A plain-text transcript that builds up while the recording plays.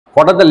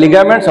What are the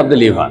ligaments of the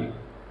liver?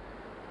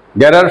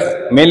 There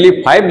are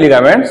mainly 5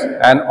 ligaments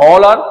and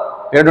all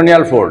are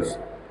peritoneal folds.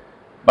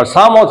 But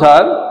some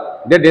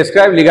author, they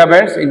describe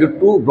ligaments into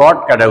 2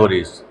 broad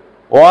categories.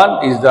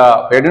 One is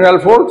the peritoneal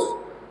folds,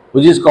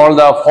 which is called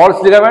the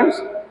false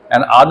ligaments,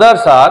 and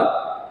others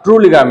are true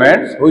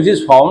ligaments, which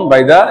is formed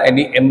by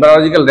any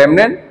embryological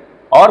remnant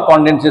or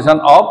condensation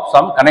of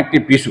some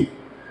connective tissue.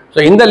 So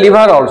in the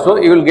liver also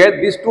you will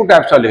get these 2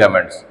 types of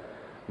ligaments.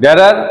 There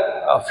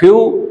are a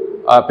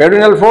few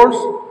peritoneal folds,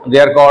 they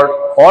are called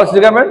false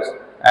ligaments,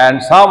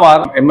 and some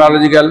are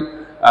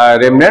embryological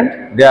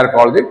remnant, they are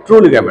called the true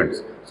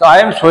ligaments. So I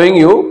am showing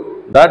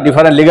you the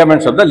different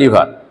ligaments of the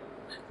liver.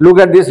 Look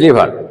at this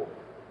liver.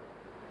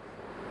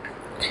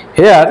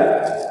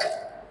 Here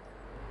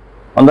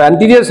on the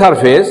anterior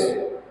surface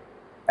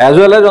as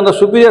well as on the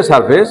superior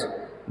surface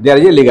there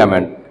is a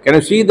ligament. Can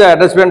you see the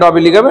attachment of a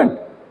ligament?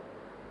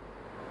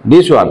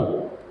 This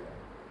one.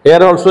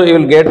 Here also you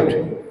will get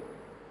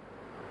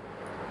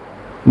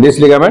this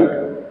ligament.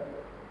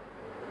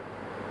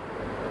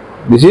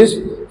 This is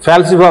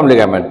falciform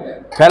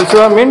ligament.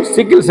 Falciform means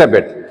sickle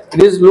shaped.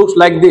 It looks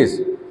like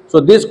this. So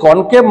this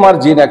concave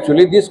margin,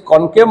 actually this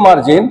concave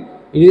margin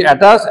is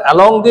attached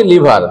along the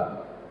liver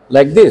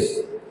like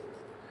this,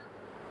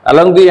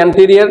 along the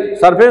anterior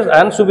surface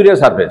and superior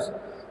surface,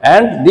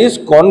 and this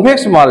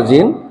convex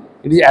margin,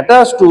 it is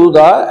attached to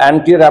the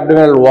anterior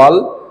abdominal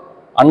wall,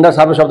 under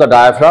surface of the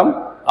diaphragm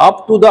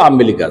up to the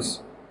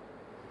umbilicus.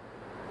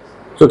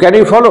 So can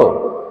you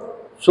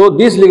follow? So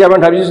this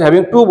ligament is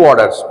having 2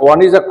 borders.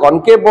 One is a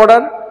concave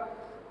border,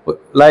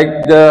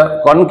 like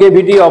the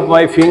concavity of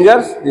my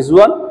fingers, this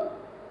one,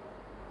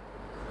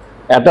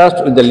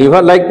 attached with the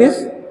liver like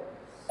this,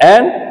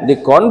 and the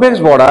convex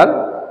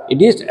border,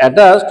 it is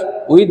attached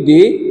with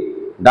the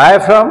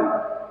diaphragm,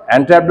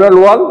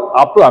 anteabdominal wall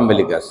up to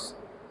umbilicus.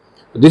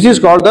 This is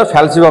called the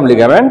falciform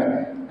ligament,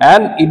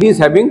 and it is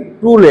having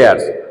 2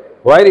 layers.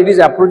 While it is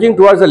approaching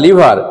towards the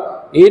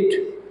liver,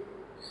 it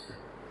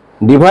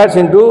divides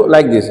into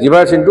like this,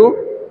 divides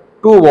into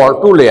 2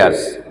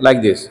 layers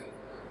like this,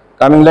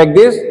 coming like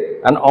this,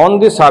 and on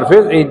the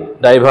surface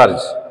it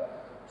diverges.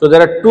 So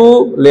there are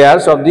 2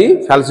 layers of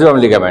the falciform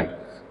ligament.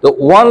 The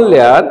one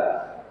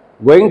layer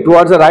going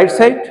towards the right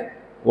side,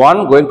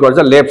 one going towards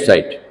the left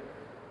side.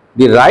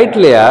 The right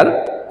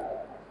layer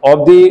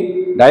of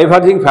the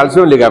diverging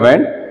falciform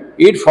ligament,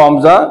 it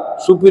forms the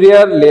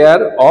superior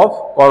layer of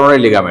coronary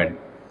ligament,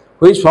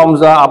 which forms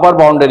the upper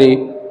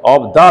boundary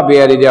of the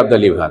bare area of the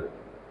liver.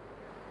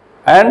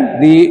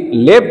 And the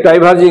left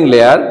diverging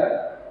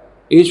layer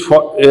is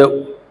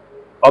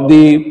of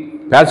the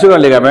falciform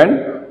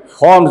ligament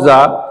forms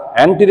the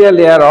anterior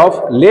layer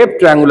of left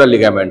triangular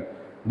ligament.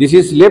 This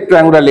is left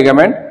triangular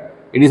ligament.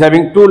 It is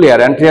having 2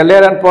 layers, anterior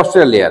layer and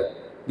posterior layer.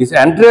 This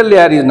anterior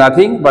layer is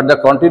nothing but the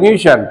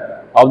continuation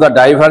of the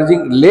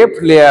diverging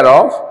left layer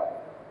of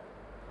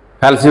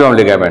falciform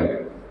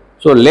ligament.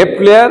 So left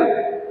layer,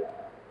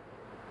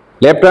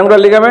 left triangular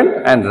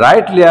ligament, and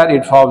right layer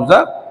it forms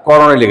the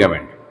coronary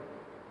ligament.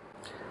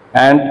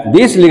 And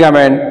this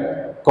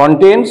ligament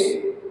contains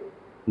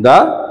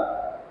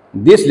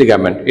this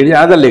ligament. It is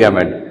another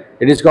ligament.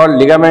 It is called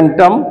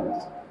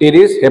ligamentum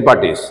teres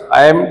hepatis.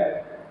 I am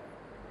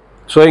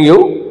showing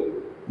you.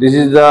 This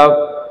is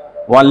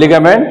the one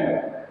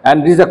ligament,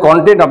 and this is the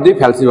content of the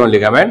falciform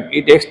ligament.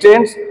 It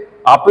extends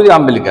up to the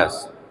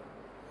umbilicus.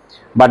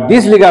 But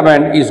this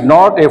ligament is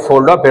not a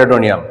fold of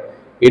peritoneum.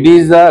 It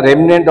is the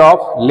remnant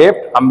of left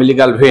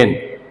umbilical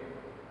vein.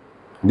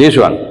 This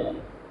one.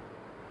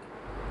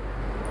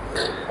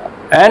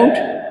 And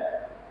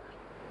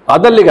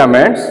other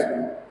ligaments,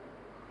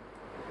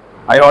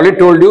 I already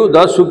told you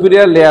the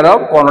superior layer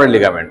of coronary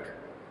ligament.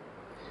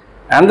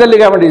 Another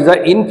ligament is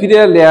the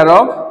inferior layer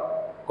of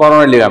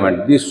coronary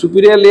ligament. The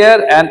superior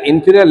layer and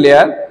inferior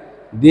layer,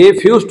 they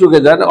fuse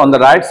together on the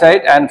right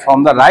side and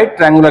from the right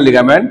triangular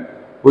ligament,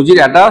 which is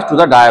attached to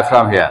the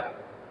diaphragm here.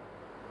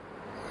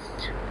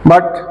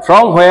 But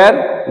from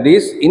where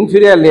this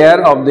inferior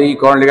layer of the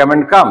coronary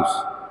ligament comes?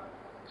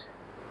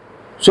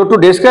 So to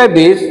describe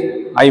this,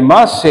 I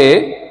must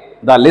say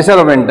the lesser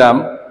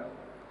omentum,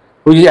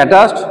 which is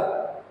attached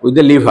with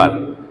the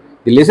liver.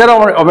 The lesser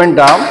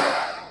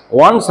omentum,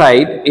 one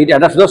side it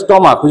attached to the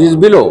stomach, which is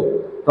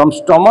below. From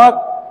stomach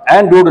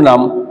and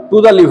duodenum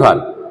to the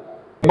liver.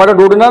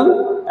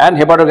 Hepatoduodenal and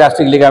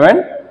hepatogastric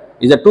ligament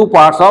is the 2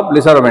 parts of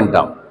lesser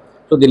omentum.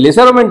 So the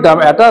lesser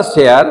omentum attached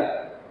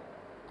here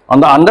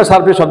on the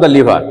undersurface of the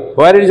liver.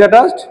 Where it is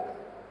attached?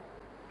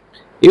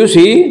 You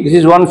see, this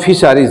is one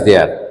fissure is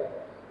there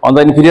on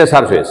the inferior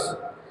surface,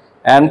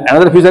 and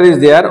another fissure is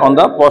there on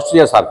the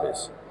posterior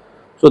surface.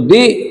 So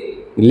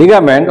the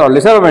ligament or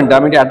lesser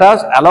omentum, it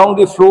attached along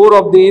the floor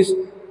of this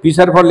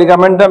fissure for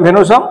ligamentum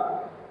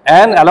venosum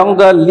and along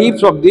the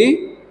leaves of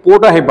the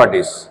porta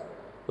hepatis.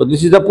 So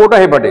this is the porta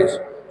hepatis.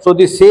 So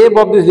the shape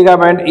of this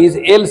ligament is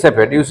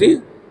L-shaped. You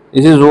see,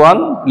 this is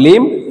one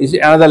limb, this is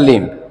another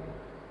limb.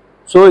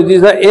 So it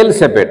is the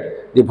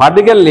L-shaped. The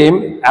vertical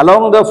limb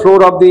along the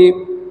floor of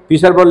the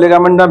fissure for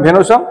ligamentum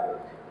venosum,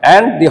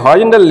 and the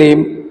horizontal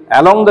limb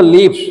along the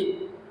leaves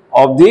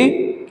of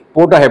the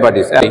porta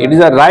hepatis. It is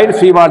a right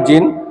free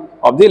margin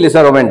of the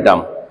lesser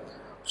omentum.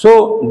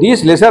 So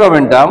this lesser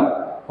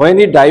omentum, when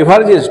it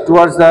diverges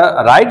towards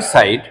the right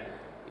side,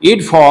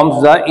 it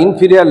forms the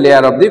inferior layer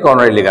of the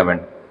coronary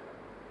ligament.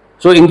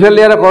 So inferior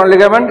layer of coronary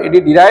ligament, it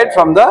is derived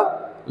from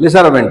the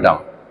lesser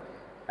omentum.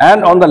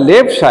 And on the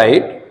left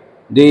side,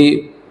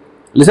 the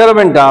lesser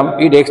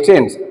omentum, it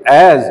extends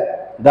as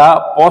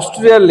the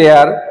posterior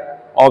layer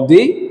of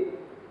the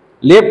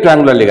left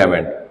triangular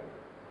ligament.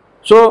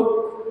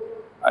 So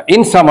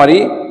in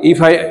summary,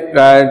 if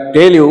I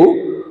tell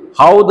you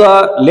how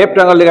the left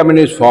triangular ligament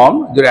is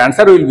formed, the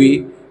answer will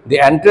be the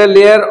anterior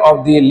layer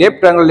of the left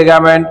triangular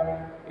ligament,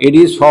 it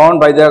is formed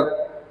by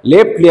the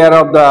left layer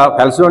of the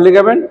falciform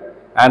ligament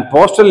and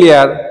posterior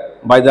layer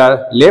by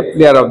the left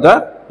layer of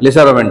the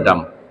lesser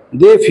omentum.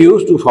 They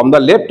fuse to form the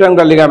left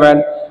triangular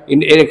ligament.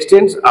 It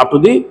extends up to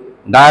the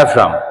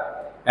diaphragm,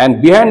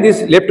 and behind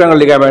this left triangular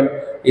ligament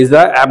is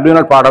the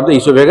abdominal part of the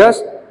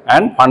esophagus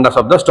and fundus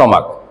of the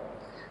stomach.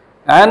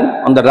 And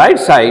on the right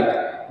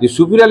side, the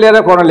superior layer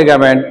of coronary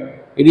ligament,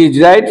 it is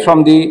derived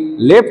from the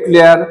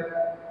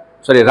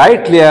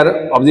right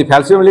layer of the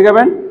falciform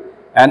ligament,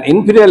 and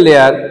inferior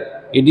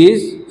layer, it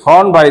is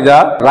formed by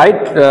the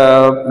right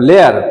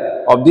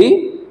layer of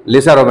the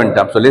lesser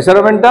omentum. So lesser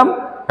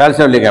omentum,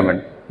 falciform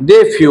ligament,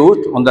 they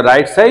fused on the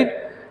right side,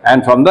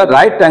 and from the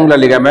right triangular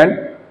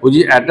ligament, which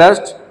is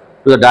attached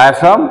to the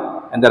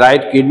diaphragm and the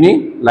right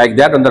kidney, like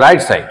that on the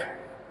right side.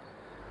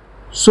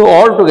 So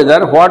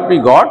altogether, what we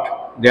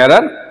got, there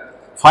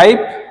are 5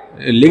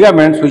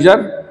 ligaments which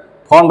are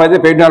formed by the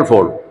perineal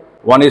fold.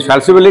 One is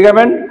falciform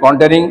ligament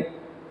containing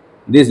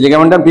this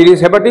ligamentum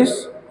teres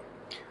hepatis.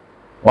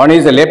 One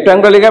is the left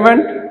triangular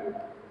ligament.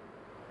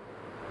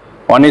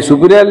 One is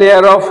superior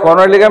layer of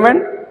coronary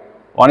ligament.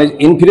 One is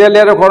inferior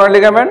layer of coronary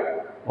ligament.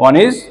 One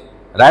is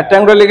right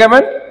triangular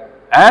ligament,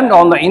 and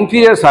on the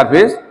inferior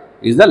surface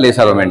is the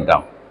lesser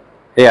omentum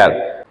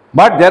here.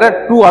 But there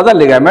are 2 other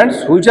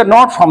ligaments which are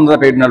not from the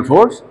perineal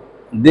folds.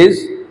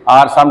 These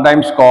are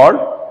sometimes called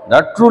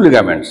the true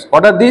ligaments.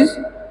 What are these?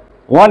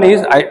 One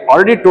is, I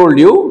already told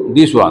you,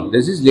 this one.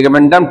 This is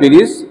ligamentum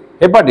teres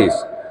hepatis,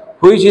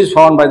 which is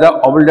formed by the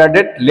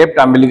obliterated left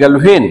umbilical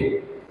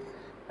vein.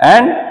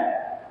 And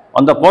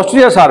on the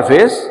posterior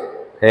surface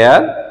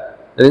here,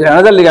 there is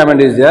another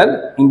ligament is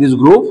there in this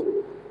group.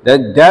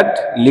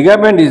 That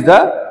ligament is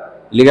the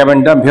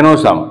ligamentum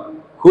venosum,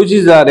 which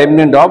is the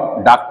remnant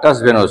of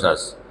ductus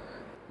venosus.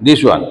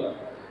 This one.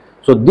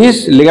 So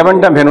this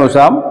ligamentum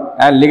venosum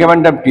and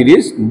ligamentum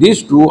teres,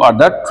 these 2 are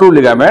the true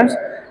ligaments,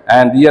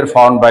 and they are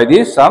formed by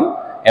some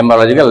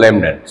embryological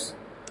remnants.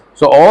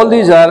 So all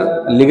these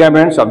are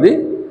ligaments of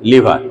the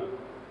liver.